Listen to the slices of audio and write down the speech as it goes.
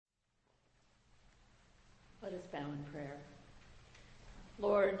bow in prayer.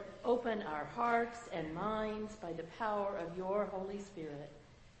 Lord, open our hearts and minds by the power of your Holy Spirit,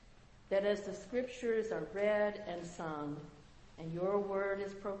 that as the scriptures are read and sung and your word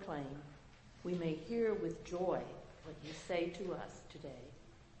is proclaimed, we may hear with joy what you say to us today.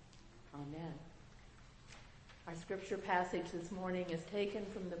 Amen. Our scripture passage this morning is taken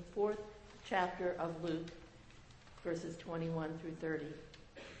from the 4th chapter of Luke, verses 21 through 30.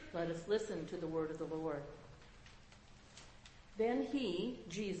 Let us listen to the word of the Lord. Then he,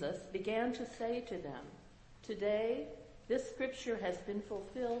 Jesus, began to say to them, "Today this scripture has been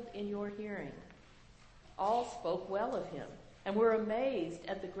fulfilled in your hearing." All spoke well of him and were amazed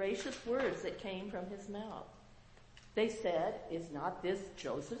at the gracious words that came from his mouth. They said, "Is not this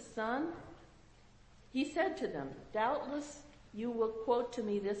Joseph's son?" He said to them, "Doubtless you will quote to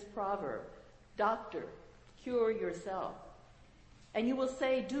me this proverb, 'Doctor, cure yourself.' And you will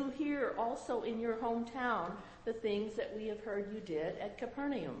say, 'Do here also in your hometown the things that we have heard you did at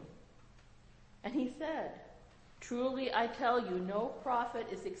Capernaum.'" And he said, "Truly I tell you, no prophet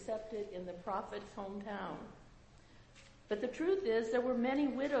is accepted in the prophet's hometown. But the truth is, there were many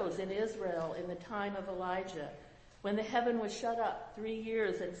widows in Israel in the time of Elijah, when the heaven was shut up 3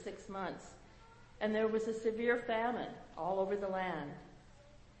 years and 6 months, and there was a severe famine all over the land.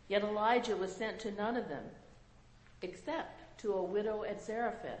 Yet Elijah was sent to none of them, except to a widow at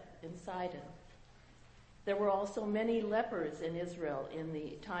Zarephath in Sidon. There were also many lepers in Israel in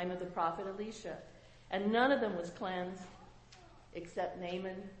the time of the prophet Elisha, and none of them was cleansed except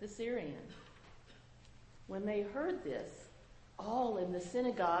Naaman the Syrian." When they heard this, all in the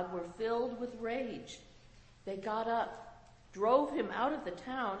synagogue were filled with rage. They got up, drove him out of the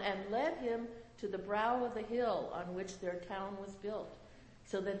town, and led him to the brow of the hill on which their town was built,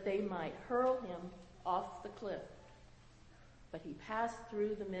 so that they might hurl him off the cliff. But he passed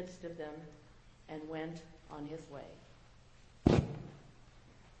through the midst of them and went on his way.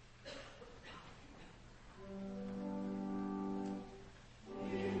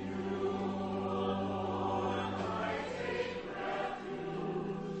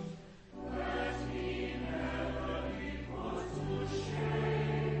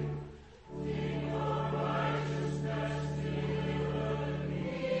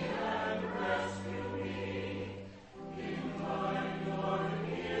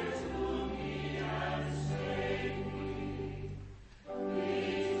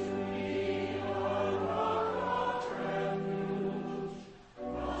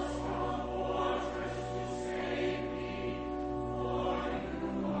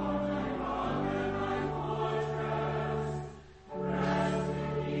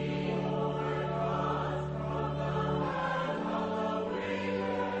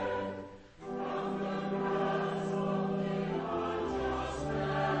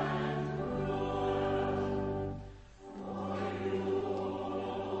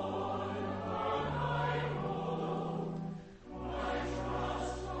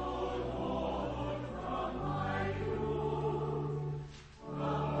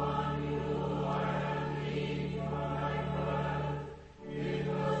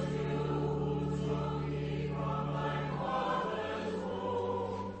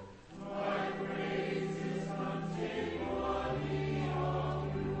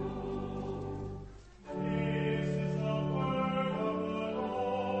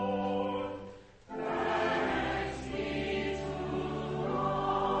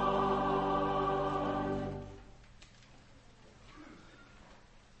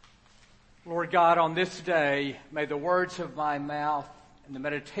 Lord God, on this day, may the words of my mouth and the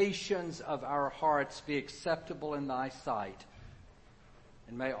meditations of our hearts be acceptable in thy sight.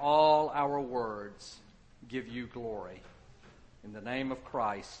 And may all our words give you glory. In the name of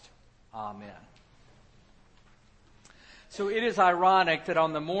Christ, amen. So it is ironic that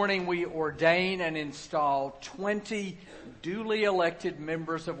on the morning we ordain and install 20 duly elected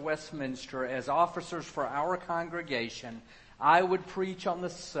members of Westminster as officers for our congregation, I would preach on the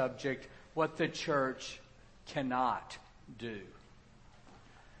subject, what the church cannot do.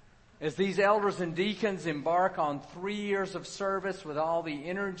 As these elders and deacons embark on 3 years of service with all the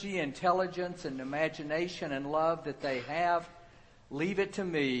energy, intelligence, and imagination and love that they have, leave it to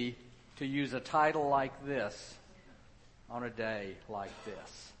me to use a title like this on a day like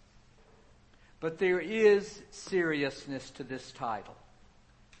this. But there is seriousness to this title,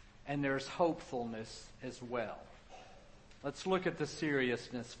 and there's hopefulness as well. Let's look at the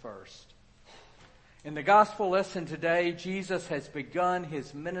seriousness first. In the gospel lesson today, Jesus has begun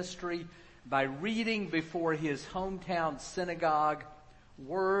his ministry by reading before his hometown synagogue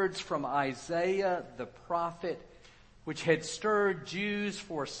words from Isaiah the prophet, which had stirred Jews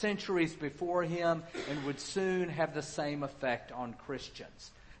for centuries before him and would soon have the same effect on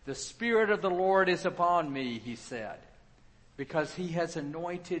Christians. The Spirit of the Lord is upon me, he said, because he has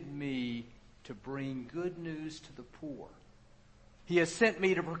anointed me to bring good news to the poor. He has sent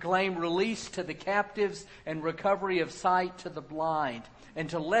me to proclaim release to the captives and recovery of sight to the blind, and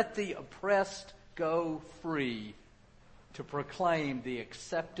to let the oppressed go free, to proclaim the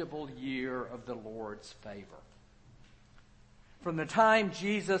acceptable year of the Lord's favor. From the time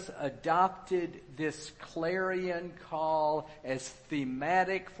Jesus adopted this clarion call as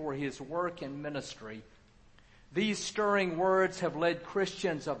thematic for his work and ministry, these stirring words have led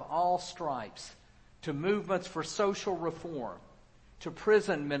Christians of all stripes to movements for social reform, to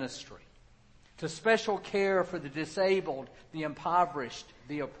prison ministry, to special care for the disabled, the impoverished,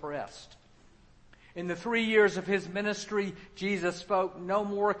 the oppressed. In the 3 years of his ministry, Jesus spoke no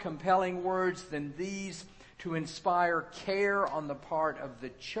more compelling words than these to inspire care on the part of the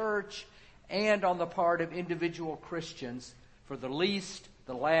church and on the part of individual Christians for the least,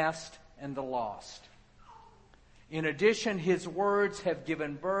 the last, and the lost. In addition, his words have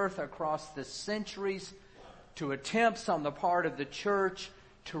given birth across the centuries to attempts on the part of the church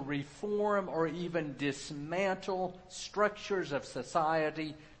to reform or even dismantle structures of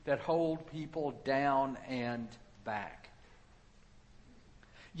society that hold people down and back.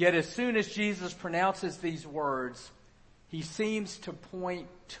 Yet as soon as Jesus pronounces these words, he seems to point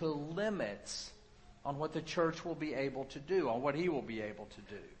to limits on what the church will be able to do, on what he will be able to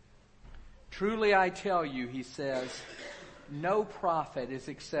do. Truly I tell you, he says, no prophet is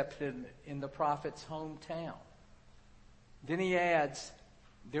accepted in the prophet's hometown. Then he adds,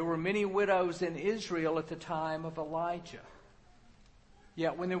 there were many widows in Israel at the time of Elijah.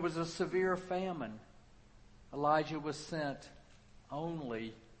 Yet when there was a severe famine, Elijah was sent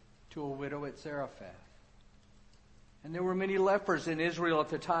only to a widow at Zarephath. And there were many lepers in Israel at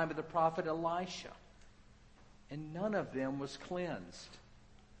the time of the prophet Elisha, and none of them was cleansed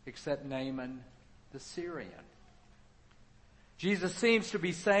except Naaman the Syrian. Jesus seems to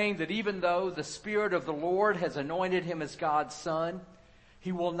be saying that even though the Spirit of the Lord has anointed him as God's Son,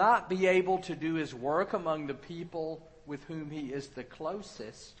 he will not be able to do his work among the people with whom he is the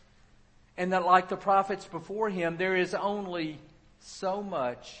closest, and that like the prophets before him, there is only so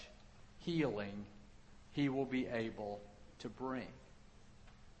much healing he will be able to bring.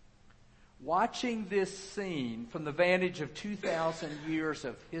 Watching this scene from the vantage of 2,000 years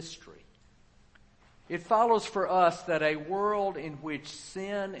of history, it follows for us that a world in which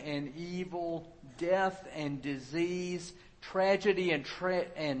sin and evil, death and disease, tragedy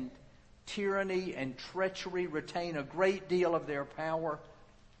and tyranny and treachery retain a great deal of their power,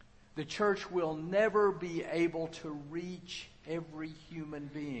 the church will never be able to reach every human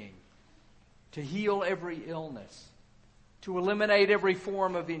being, to heal every illness, to eliminate every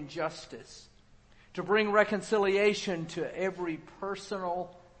form of injustice, to bring reconciliation to every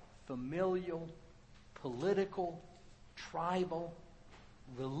personal, familial, political, tribal,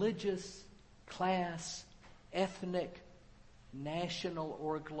 religious, class, ethnic, national,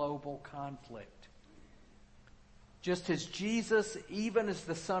 or global conflict. Just as Jesus, even as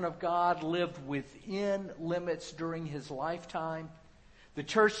the Son of God, lived within limits during his lifetime, the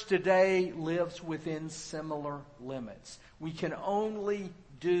church today lives within similar limits. We can only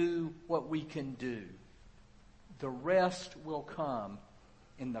do what we can do. The rest will come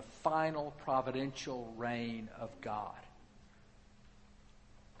in the final providential reign of God.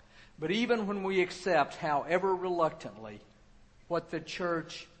 But even when we accept, however reluctantly, what the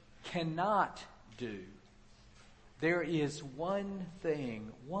church cannot do, there is one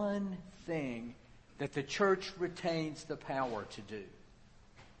thing that the church retains the power to do.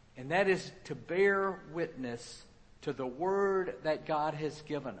 And that is to bear witness to the word that God has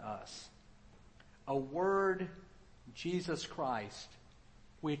given us. A word, Jesus Christ,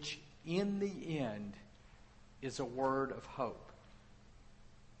 which in the end is a word of hope.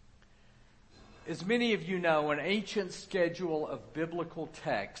 As many of you know, an ancient schedule of biblical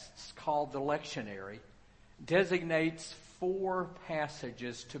texts called the lectionary designates 4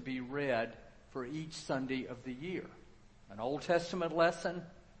 passages to be read for each Sunday of the year. An Old Testament lesson,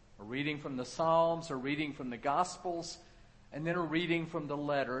 a reading from the Psalms, a reading from the Gospels, and then a reading from the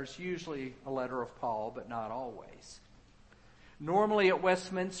letters, usually a letter of Paul, but not always. Normally at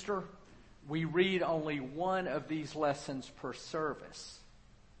Westminster, we read only one of these lessons per service.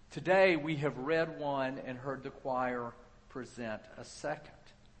 Today, we have read one and heard the choir present a second.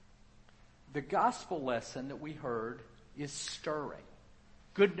 The gospel lesson that we heard is stirring.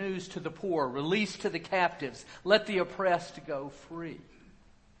 Good news to the poor, release to the captives, let the oppressed go free.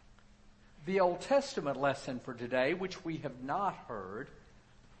 The Old Testament lesson for today, which we have not heard,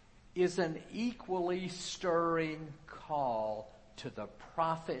 is an equally stirring call to the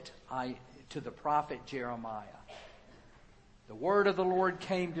prophet Jeremiah. The word of the Lord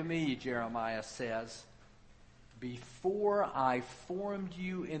came to me, Jeremiah says, before I formed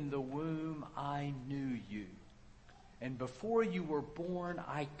you in the womb, I knew you. And before you were born,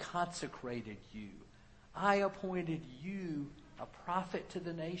 I consecrated you. I appointed you a prophet to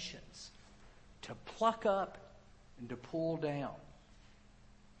the nations, to pluck up and to pull down,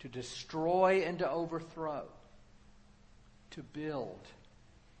 to destroy and to overthrow, to build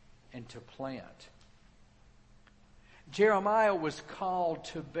and to plant. Jeremiah was called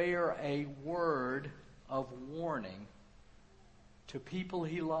to bear a word of warning to people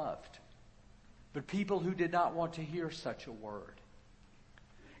he loved, but people who did not want to hear such a word.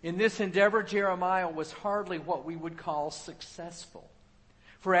 In this endeavor, Jeremiah was hardly what we would call successful.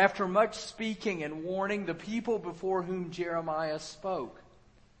 For after much speaking and warning, the people before whom Jeremiah spoke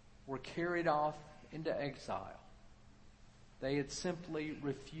were carried off into exile. They had simply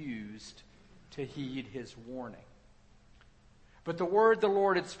refused to heed his warning. But the word the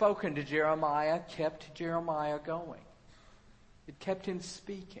Lord had spoken to Jeremiah kept Jeremiah going. It kept him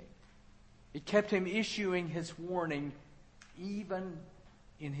speaking. It kept him issuing his warning even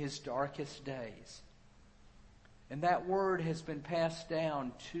in his darkest days. And that word has been passed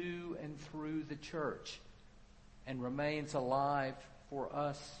down to and through the church and remains alive for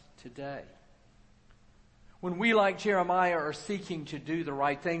us today. When we, like Jeremiah, are seeking to do the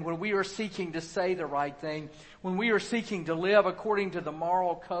right thing, when we are seeking to say the right thing, when we are seeking to live according to the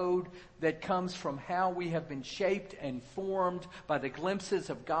moral code that comes from how we have been shaped and formed by the glimpses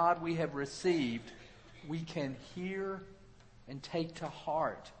of God we have received, we can hear and take to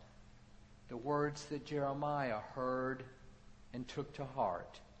heart the words that Jeremiah heard and took to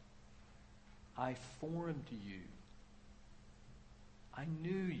heart. I formed you. I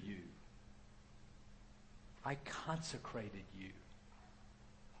knew you. I consecrated you.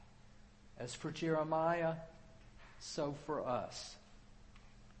 As for Jeremiah, so for us.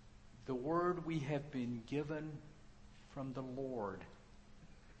 The word we have been given from the Lord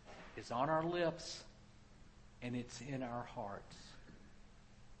is on our lips and it's in our hearts,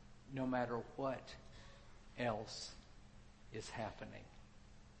 no matter what else is happening.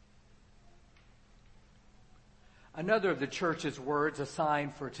 Another of the church's words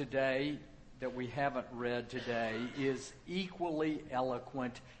assigned for today that we haven't read today is equally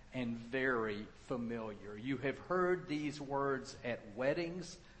eloquent and very familiar. You have heard these words at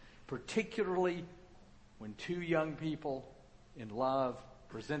weddings, particularly when two young people in love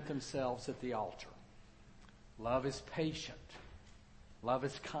present themselves at the altar. Love is patient. Love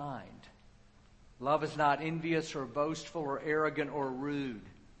is kind. Love is not envious or boastful or arrogant or rude.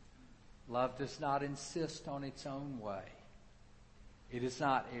 Love does not insist on its own way. It is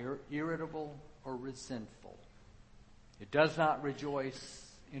not irritable or resentful. It does not rejoice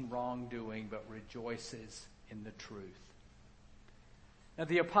in wrongdoing, but rejoices in the truth. Now,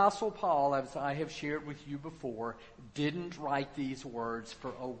 the Apostle Paul, as I have shared with you before, didn't write these words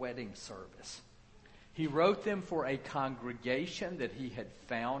for a wedding service. He wrote them for a congregation that he had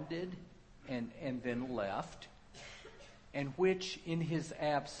founded and then left, and which, in his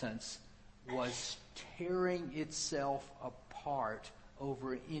absence, was tearing itself apart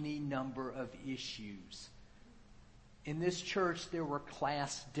over any number of issues. In this church, there were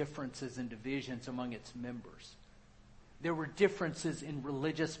class differences and divisions among its members. There were differences in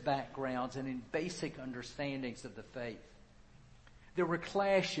religious backgrounds and in basic understandings of the faith. There were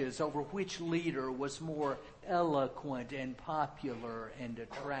clashes over which leader was more eloquent and popular and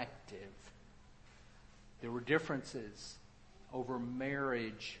attractive. There were differences over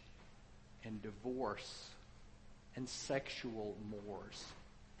marriage and divorce and sexual mores.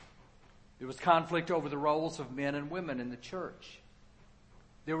 There was conflict over the roles of men and women in the church.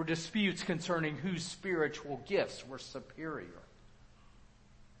 There were disputes concerning whose spiritual gifts were superior.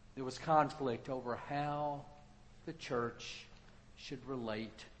 There was conflict over how the church should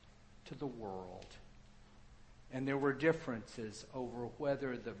relate to the world. And there were differences over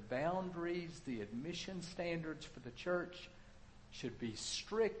whether the boundaries, the admission standards for the church should be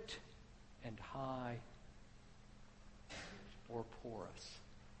strict and high or porous.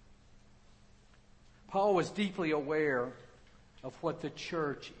 Paul was deeply aware of what the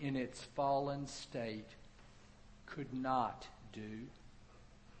church in its fallen state could not do.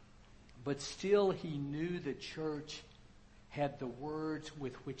 But still he knew the church had the words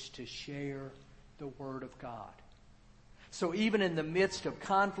with which to share the Word of God. So even in the midst of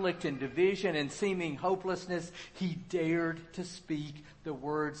conflict and division and seeming hopelessness, he dared to speak the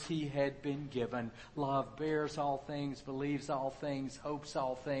words he had been given. Love bears all things, believes all things, hopes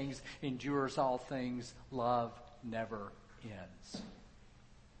all things, endures all things. Love never ends.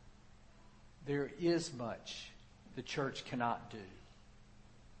 There is much the church cannot do,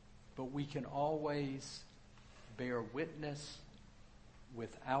 but we can always bear witness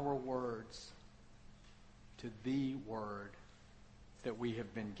with our words to the word that we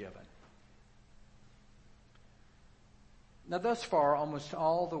have been given. Now, thus far, almost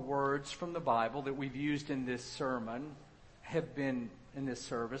all the words from the Bible that we've used in this sermon in this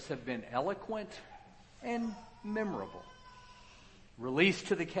service have been eloquent and memorable. Released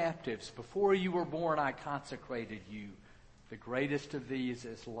to the captives. Before you were born, I consecrated you. The greatest of these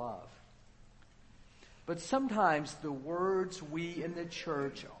is love. But sometimes the words we in the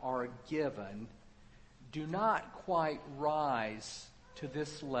church are given do not quite rise to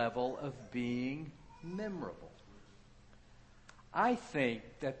this level of being memorable. I think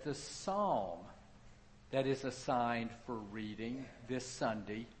that the psalm that is assigned for reading this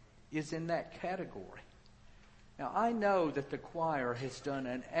Sunday is in that category. Now, I know that the choir has done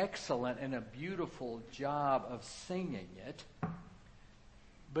an excellent and a beautiful job of singing it,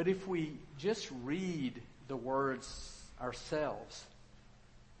 but if we just read the words ourselves,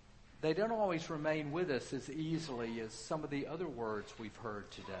 they don't always remain with us as easily as some of the other words we've heard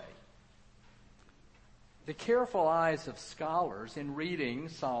today. The careful eyes of scholars in reading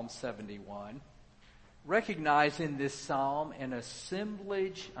Psalm 71 recognize in this psalm an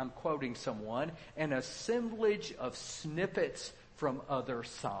assemblage, I'm quoting someone, an assemblage of snippets from other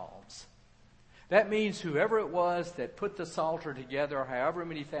psalms. That means whoever it was that put the Psalter together however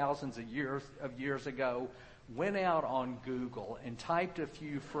many thousands of years ago went out on Google and typed a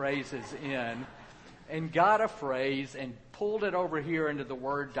few phrases in and got a phrase and pulled it over here into the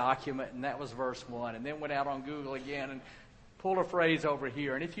Word document, and that was verse 1, and then went out on Google again and pulled a phrase over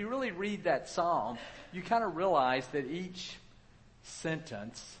here. And if you really read that psalm, you kind of realize that each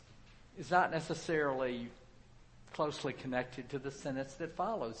sentence is not necessarily closely connected to the sentence that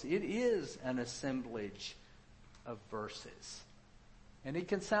follows. It is an assemblage of verses. And it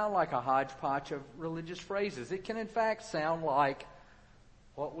can sound like a hodgepodge of religious phrases. It can, in fact, sound like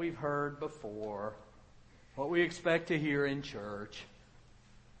what we've heard before, what we expect to hear in church,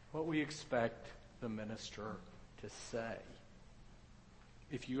 what we expect the minister to say.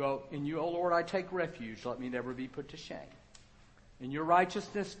 In you, O Lord, I take refuge. Let me never be put to shame. In your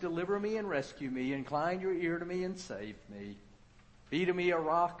righteousness, deliver me and rescue me. Incline your ear to me and save me. Be to me a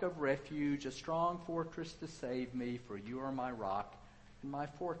rock of refuge, a strong fortress to save me, for you are my rock and my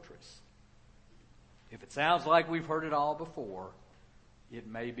fortress. If it sounds like we've heard it all before, it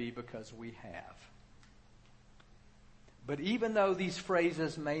may be because we have. But even though these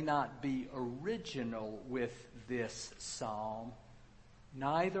phrases may not be original with this psalm,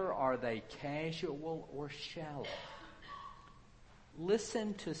 neither are they casual or shallow.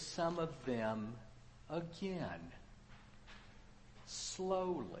 Listen to some of them again,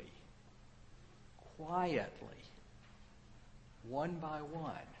 slowly, quietly, one by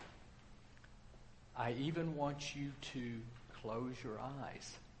one. I even want you to close your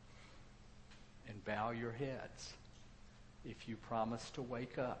eyes and bow your heads if you promise to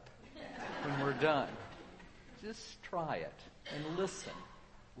wake up when we're done. Just try it and listen.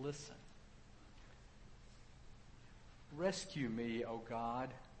 Listen. Rescue me, O God,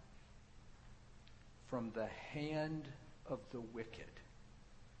 from the hand of the wicked,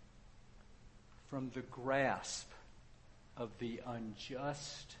 from the grasp of the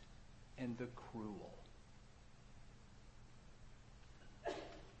unjust and the cruel.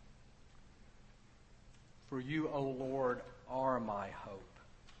 For you, O Lord, are my hope,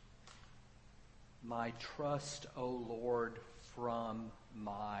 my trust, O Lord, from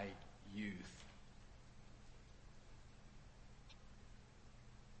my youth.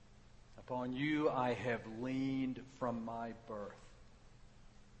 Upon you I have leaned from my birth.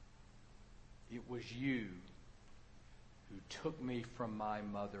 It was you who took me from my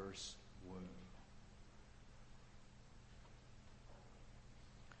mother's womb.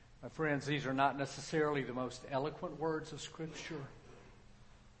 My friends, these are not necessarily the most eloquent words of Scripture,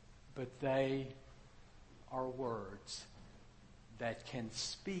 but they are words that can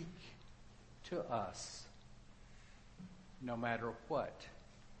speak to us no matter what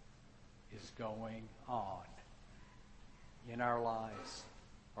is going on in our lives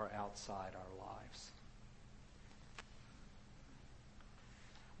or outside our lives.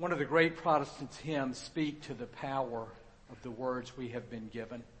 One of the great Protestant hymns speak to the power of the words we have been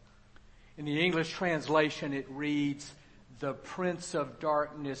given. In the English translation, it reads, The prince of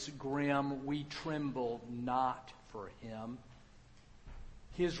darkness grim, we tremble not for him.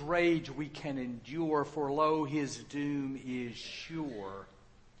 His rage we can endure, for lo, his doom is sure.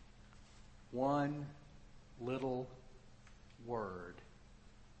 One little word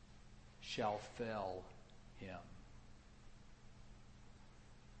shall fell him.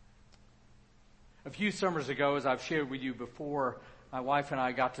 A few summers ago, as I've shared with you before, my wife and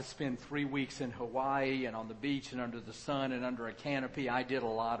I got to spend 3 weeks in Hawaii, and on the beach and under the sun and under a canopy. I did a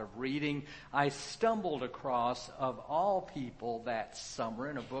lot of reading. I stumbled across, of all people that summer,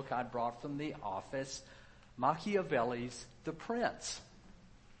 in a book I'd brought from the office, Machiavelli's The Prince.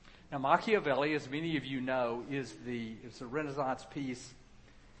 Now, Machiavelli, as many of you know, is a Renaissance piece,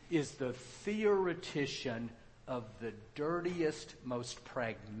 is the theoretician of the dirtiest, most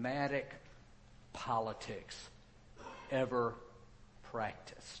pragmatic politics ever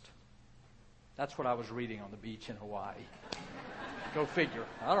practiced. That's what I was reading on the beach in Hawaii. Go figure.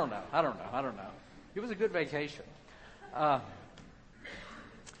 I don't know. It was a good vacation. But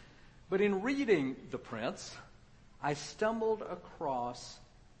in reading The Prince, I stumbled across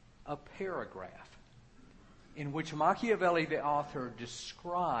a paragraph in which Machiavelli, the author,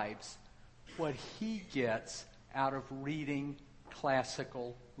 describes what he gets out of reading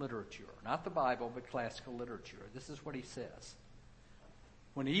classical literature. Not the Bible, but classical literature. This is what he says.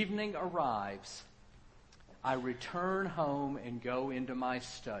 When evening arrives, I return home and go into my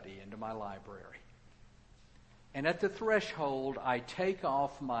study, into my library. And at the threshold, I take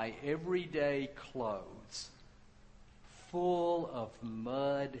off my everyday clothes, full of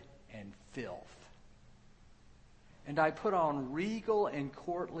mud and filth. And I put on regal and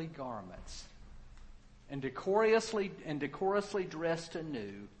courtly garments, and decorously dressed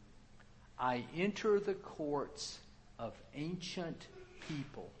anew, I enter the courts of ancient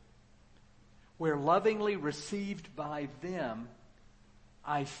people, where lovingly received by them,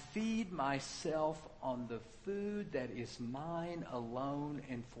 I feed myself on the food that is mine alone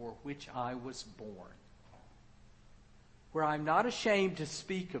and for which I was born, where I'm not ashamed to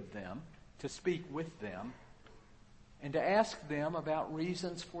speak of them, to speak with them, and to ask them about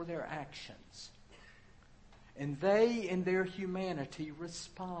reasons for their actions. And they, in their humanity,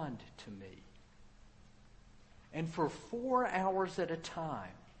 respond to me. And for 4 hours at a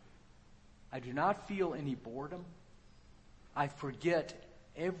time, I do not feel any boredom. I forget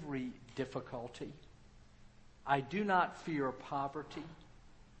every difficulty. I do not fear poverty.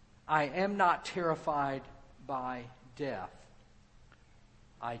 I am not terrified by death.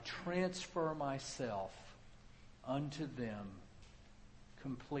 I transfer myself unto them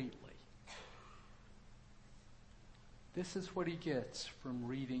completely. This is what he gets from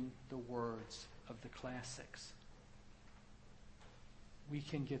reading the words of the classics. We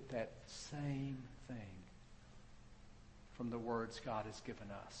can get that same thing from the words God has given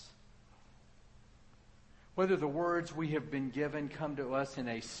us. Whether the words we have been given come to us in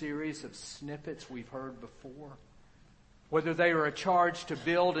a series of snippets we've heard before, whether they are a charge to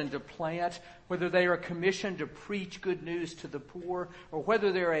build and to plant, whether they are commissioned to preach good news to the poor, or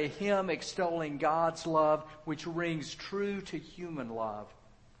whether they're a hymn extolling God's love, which rings true to human love,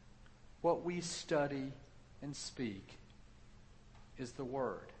 what we study and speak is the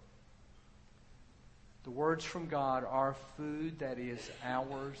Word. The words from God are food that is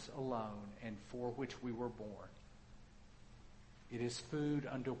ours alone and for which we were born. It is food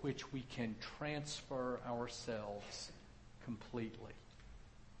unto which we can transfer ourselves completely.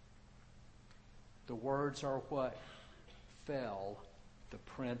 The words are what fell the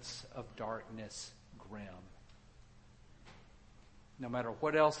prince of darkness grim. No matter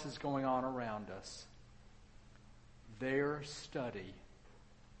what else is going on around us, their study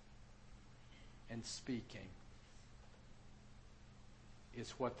and speaking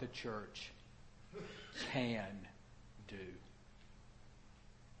is what the church can do.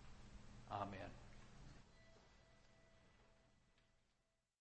 Amen.